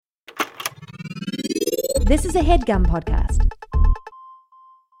This is a HeadGum podcast.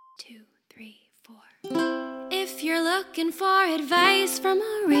 2, 3, 4. If you're looking for advice from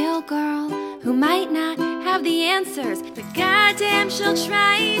a real girl who might not have the answers, but goddamn she'll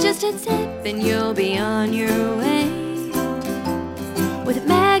try, just a tip and you'll be on your way. With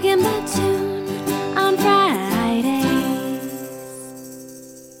Makin on Fridays.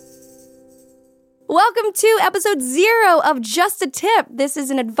 Welcome to episode 0 of Just a Tip. This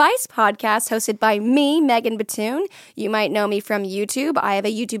is an advice podcast hosted by me, Makin. You might know me from YouTube. I have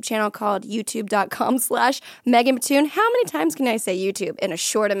a YouTube channel called youtube.com/Makin. How many times can I say YouTube in a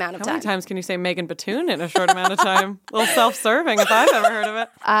short amount of time? How many times can you say Makin in a short amount of time? A little self-serving if I've ever heard of it.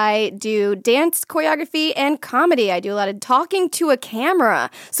 I do dance choreography and comedy. I do a lot of talking to a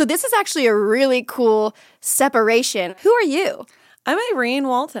camera. So this is actually a really cool separation. Who are you? I'm Irene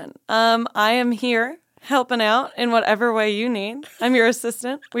Walton. I am here helping out in whatever way you need. I'm your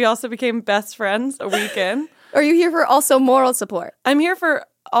assistant. We also became best friends a week in. Are you here for also moral support? I'm here for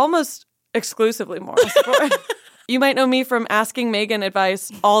almost exclusively moral support. You might know me from asking Megan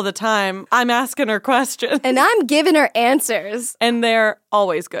advice all the time. I'm asking her questions. And I'm giving her answers. And they're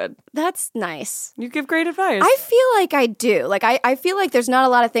always good. That's nice. You give great advice. I feel like I do. I feel like there's not a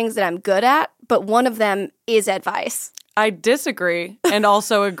lot of things that I'm good at, but one of them is advice. I disagree and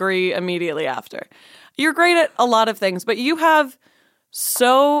also agree immediately after. You're great at a lot of things, but you have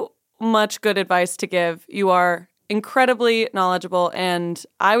so much good advice to give. You are incredibly knowledgeable, and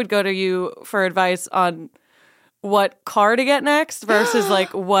I would go to you for advice on what car to get next versus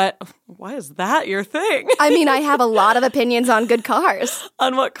why is that your thing? I mean, I have a lot of opinions on good cars.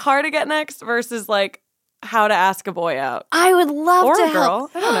 On what car to get next versus how to ask a boy out. I would love or to a girl.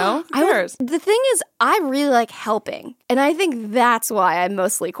 help. I don't know. Who cares? The thing is, I really like helping. And I think that's why I'm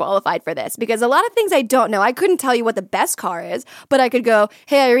mostly qualified for this. Because a lot of things I don't know. I couldn't tell you what the best car is, but I could go,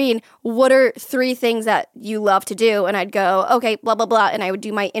 hey, Irene, what are 3 things that you love to do? And I'd go, okay, blah, blah, blah. And I would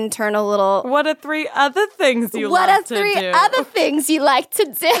do my internal little... What are 3 other things you like to do? What are 3 other things you like to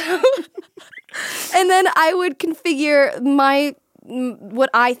do? And then I would configure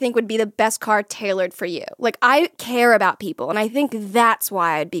what I think would be the best car tailored for you. I care about people, and I think that's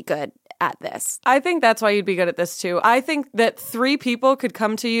why I'd be good at this. I think that's why you'd be good at this, too. I think that 3 people could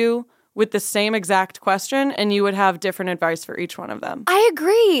come to you with the same exact question, and you would have different advice for each one of them. I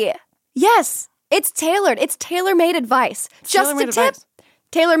agree. Yes, it's tailored. It's tailor-made advice. Just a tip,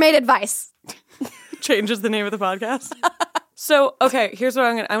 tailor-made advice. Changes the name of the podcast. So, okay, here's what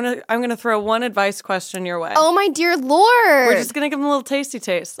I'm gonna throw one advice question your way. Oh my dear Lord. We're just gonna give them a little tasty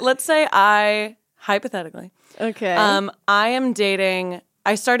taste. Let's say hypothetically, okay. I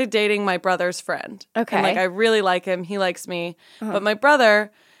started dating my brother's friend. Okay. And I really like him. He likes me. Uh-huh. But my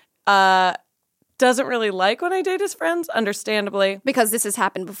brother doesn't really like when I date his friends, understandably. Because this has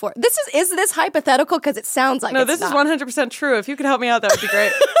happened before. Is this hypothetical? Because it sounds like this is 100% true. If you could help me out, that would be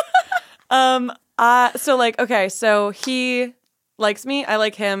great. So he likes me, I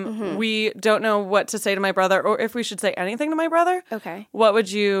like him. Mm-hmm. We don't know what to say to my brother or if we should say anything to my brother. Okay. What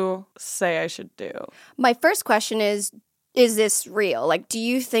would you say I should do? My first question is this real? Do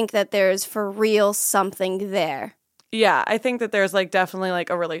you think that there's for real something there? Yeah, I think that there's definitely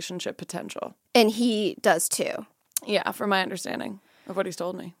a relationship potential. And he does too? Yeah, from my understanding of what he's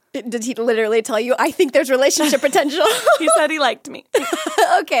told me. Did he literally tell you, I think there's relationship potential? He said he liked me.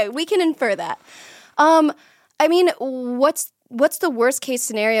 Okay, we can infer that. I mean, what's the worst case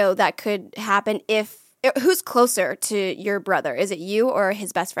scenario that could happen who's closer to your brother? Is it you or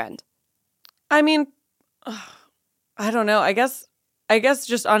his best friend? I mean, I don't know. I guess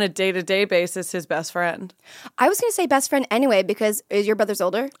just on a day-to-day basis, his best friend. I was going to say best friend anyway, because is your brother's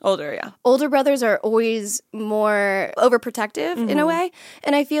older? Older, yeah. Older brothers are always more overprotective in a way.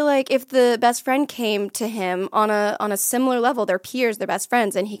 And I feel like if the best friend came to him on a similar level, they're peers, they're best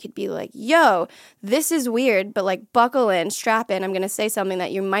friends, and he could be like, yo, this is weird, but buckle in, strap in. I'm going to say something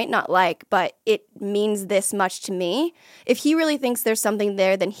that you might not like, but it means this much to me. If he really thinks there's something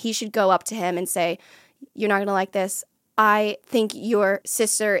there, then he should go up to him and say, you're not going to like this. I think your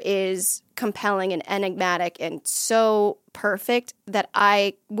sister is compelling and enigmatic and so perfect that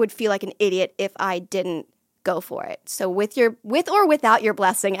I would feel like an idiot if I didn't go for it. So with or without your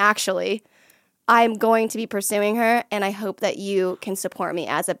blessing, actually, I'm going to be pursuing her, and I hope that you can support me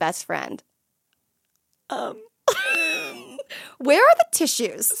as a best friend. Where are the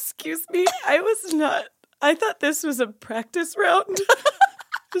tissues? Excuse me, I thought this was a practice round.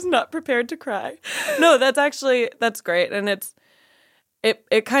 Was not prepared to cry. No, that's great. And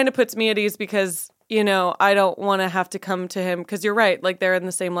it kind of puts me at ease because you know, I don't want to have to come to him because you're right. Like they're in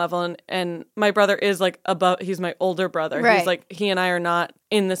the same level. And my brother is like above, he's my older brother. Right. He's like, he and I are not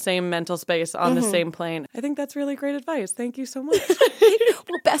in the same mental space on the same plane. I think that's really great advice. Thank you so much.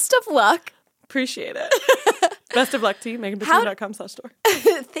 Well, best of luck. Appreciate it. Best of luck to you. MakinBetween.com/store.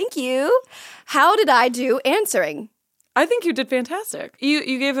 Thank you. How did I do answering? I think you did fantastic.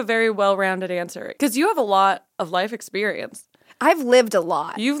 You gave a very well-rounded answer because you have a lot of life experience. I've lived a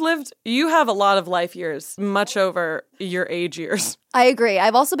lot. You have a lot of life years, much over your age years. I agree.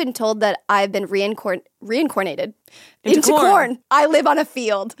 I've also been told that I've been reincarnated Into corn. I live on a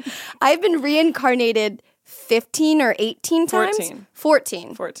field. I've been reincarnated 15 or 18 times?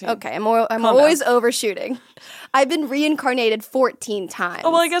 14. 14. Okay, I'm always overshooting. I've been reincarnated 14 times. Oh,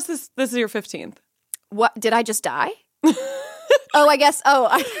 well, I guess this is your 15th. What? Did I just die? Oh, I guess.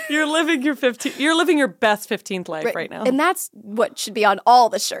 You're living your best 15th life right now. And that's what should be on all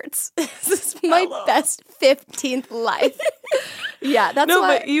the shirts. This is my best 15th life. Yeah, that's no,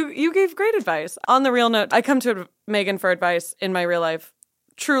 why. But you gave great advice. On the real note, I come to Megan for advice in my real life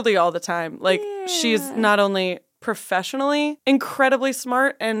truly all the time. Like, she's not only professionally incredibly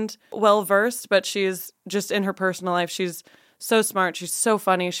smart and well-versed, but she's just in her personal life. She's so smart. She's so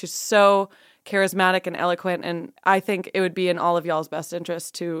funny. She's so charismatic and eloquent, and I think it would be in all of y'all's best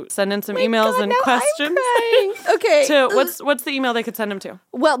interest to send in some emails and questions. I'm crying. Okay. To what's the email they could send them to?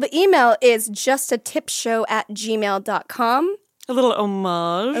 Well, the email is justatipshow@gmail.com. A little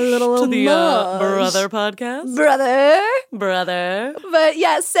homage to the Brother podcast. Brother. But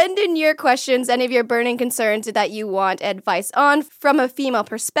yeah, send in your questions, any of your burning concerns that you want advice on from a female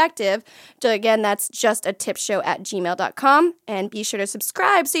perspective. So again, that's justatipshow@gmail.com. And be sure to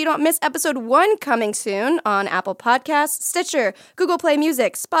subscribe so you don't miss episode 1 coming soon on Apple Podcasts, Stitcher, Google Play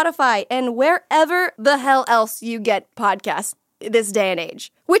Music, Spotify, and wherever the hell else you get podcasts this day and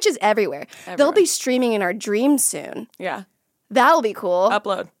age, which is everywhere. They'll be streaming in our dreams soon. Yeah. That'll be cool.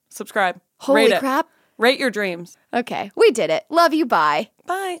 Upload. Subscribe. Holy crap. Rate your dreams. Okay, we did it. Love you. Bye.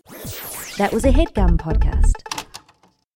 Bye. That was a HeadGum podcast.